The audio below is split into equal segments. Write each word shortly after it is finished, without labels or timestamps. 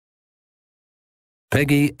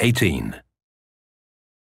Peggy 18.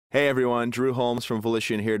 Hey everyone, Drew Holmes from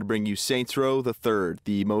Volition here to bring you Saints Row the Third,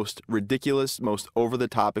 the most ridiculous, most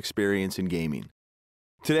over-the-top experience in gaming.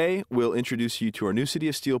 Today, we'll introduce you to our new city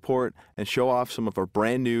of Steelport and show off some of our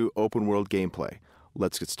brand new open-world gameplay.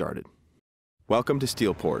 Let's get started. Welcome to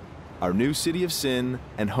Steelport, our new city of sin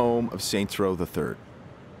and home of Saints Row the Third.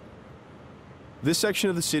 This section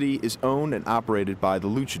of the city is owned and operated by the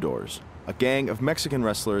Luchadors, a gang of Mexican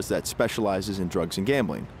wrestlers that specializes in drugs and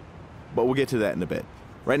gambling. But we'll get to that in a bit.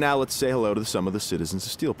 Right now, let's say hello to some of the citizens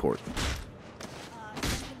of Steelport.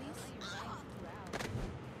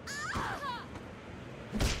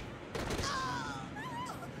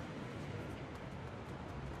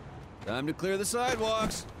 Time to clear the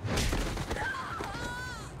sidewalks.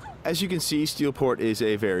 As you can see, Steelport is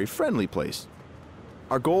a very friendly place.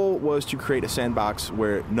 Our goal was to create a sandbox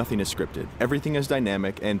where nothing is scripted. Everything is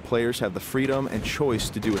dynamic, and players have the freedom and choice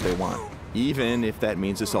to do what they want, even if that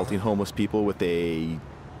means assaulting homeless people with a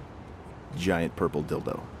giant purple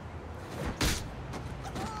dildo.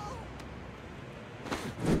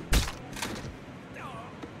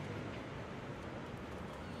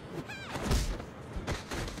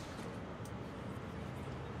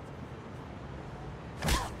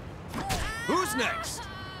 Who's next?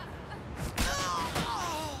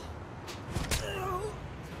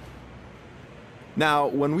 Now,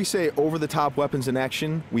 when we say over-the-top weapons in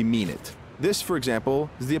action, we mean it. This, for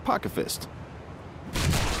example, is the Apocafist.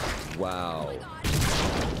 Wow.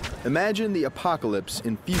 Imagine the apocalypse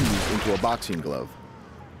infused into a boxing glove.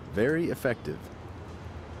 Very effective.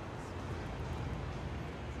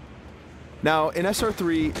 Now, in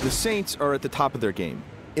SR3, the Saints are at the top of their game.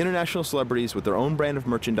 International celebrities with their own brand of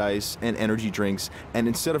merchandise and energy drinks, and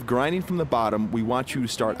instead of grinding from the bottom, we want you to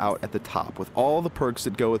start out at the top with all the perks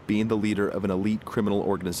that go with being the leader of an elite criminal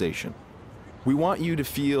organization. We want you to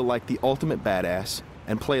feel like the ultimate badass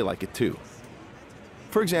and play like it too.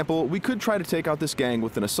 For example, we could try to take out this gang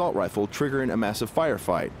with an assault rifle, triggering a massive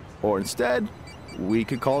firefight, or instead, we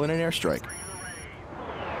could call in an airstrike.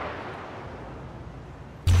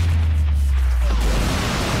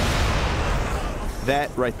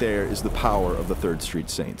 That right there is the power of the 3rd Street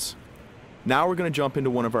Saints. Now we're going to jump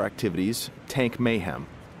into one of our activities, Tank Mayhem.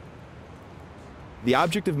 The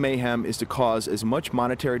object of Mayhem is to cause as much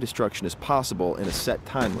monetary destruction as possible in a set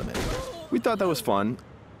time limit. We thought that was fun,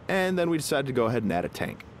 and then we decided to go ahead and add a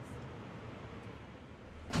tank.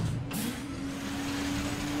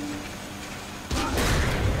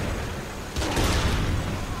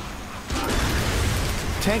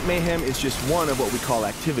 Tank Mayhem is just one of what we call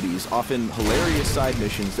activities, often hilarious side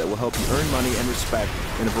missions that will help you earn money and respect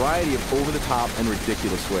in a variety of over-the-top and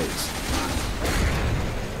ridiculous ways.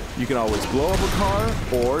 You can always blow up a car,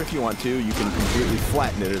 or if you want to, you can completely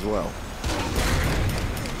flatten it as well.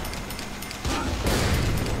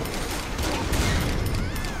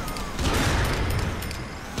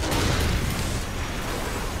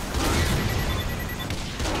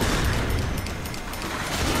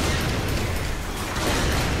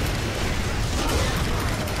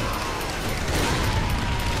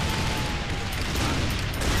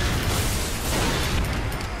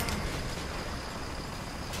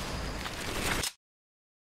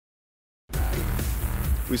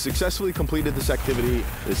 We successfully completed this activity.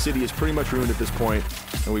 The city is pretty much ruined at this point,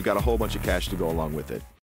 and we've got a whole bunch of cash to go along with it.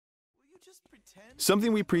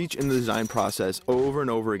 Something we preach in the design process over and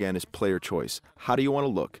over again is player choice. How do you want to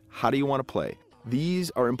look? How do you want to play? These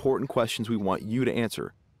are important questions we want you to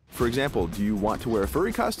answer. For example, do you want to wear a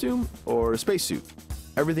furry costume or a spacesuit?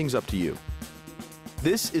 Everything's up to you.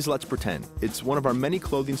 This is Let's Pretend. It's one of our many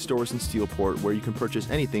clothing stores in Steelport where you can purchase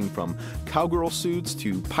anything from cowgirl suits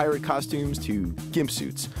to pirate costumes to gimp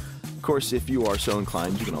suits. Of course, if you are so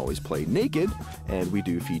inclined, you can always play naked, and we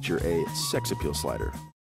do feature a sex appeal slider.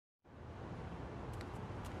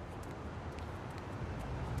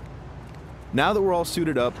 Now that we're all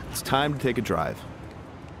suited up, it's time to take a drive.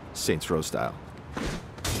 Saints Row style.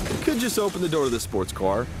 You could just open the door to the sports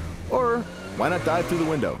car, or why not dive through the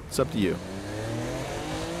window? It's up to you.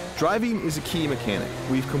 Driving is a key mechanic.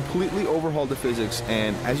 We've completely overhauled the physics,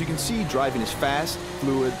 and as you can see, driving is fast,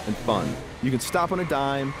 fluid, and fun. You can stop on a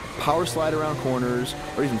dime, power slide around corners,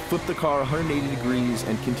 or even flip the car 180 degrees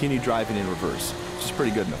and continue driving in reverse, which is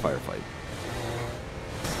pretty good in a firefight.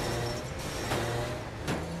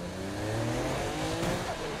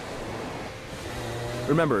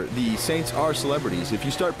 Remember, the Saints are celebrities. If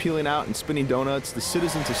you start peeling out and spinning donuts, the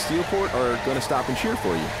citizens of Steelport are going to stop and cheer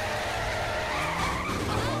for you.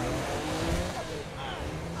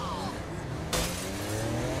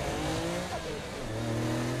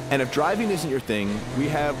 And if driving isn't your thing, we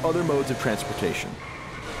have other modes of transportation.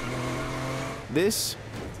 This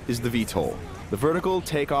is the VTOL, the Vertical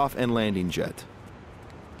Takeoff and Landing Jet.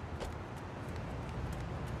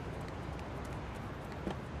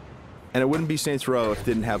 And it wouldn't be Saints Row if it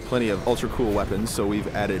didn't have plenty of ultra-cool weapons, so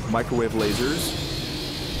we've added microwave lasers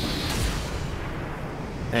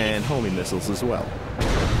and homing missiles as well.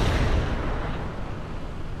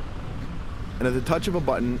 And at the touch of a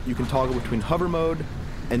button, you can toggle between hover mode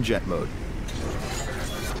and jet mode.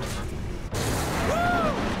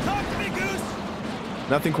 Talk to me, Goose!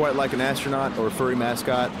 Nothing quite like an astronaut or a furry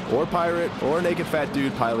mascot or pirate or a naked fat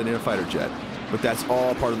dude piloting a fighter jet, but that's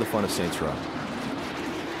all part of the fun of Saints Row.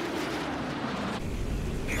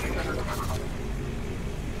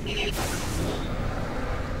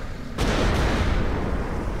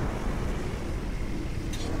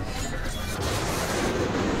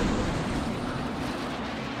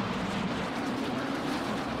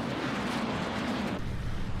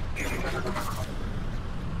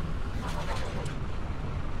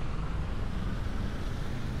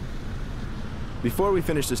 Before we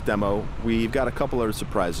finish this demo, we've got a couple other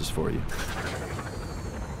surprises for you.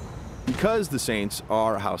 Because the Saints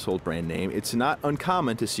are a household brand name, it's not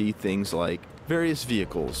uncommon to see things like various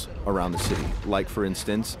vehicles around the city, like, for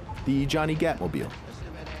instance, the Johnny Gatmobile.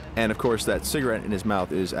 And of course, that cigarette in his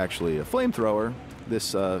mouth is actually a flamethrower.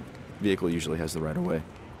 This vehicle usually has the right of way.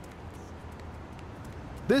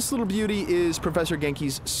 This little beauty is Professor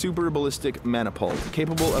Genki's Super Ballistic Manipult,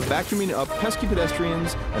 capable of vacuuming up pesky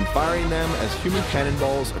pedestrians and firing them as human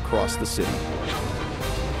cannonballs across the city.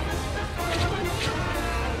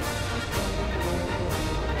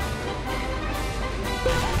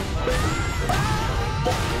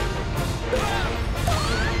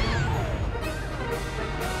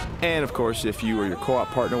 And of course, if you or your co-op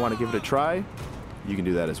partner want to give it a try, you can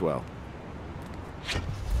do that as well.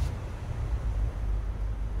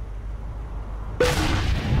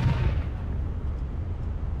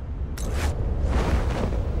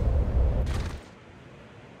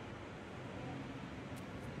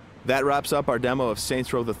 That wraps up our demo of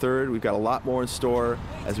Saints Row the Third. We've got a lot more in store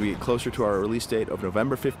as we get closer to our release date of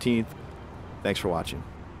November 15th. Thanks for watching.